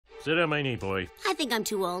Sit on my knee, boy. I think I'm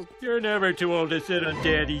too old. You're never too old to sit on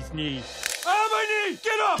Daddy's knee. Oh, my knee!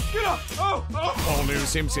 Get up! Get up! Oh, oh! All new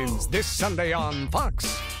Simpsons this Sunday on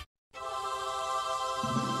Fox.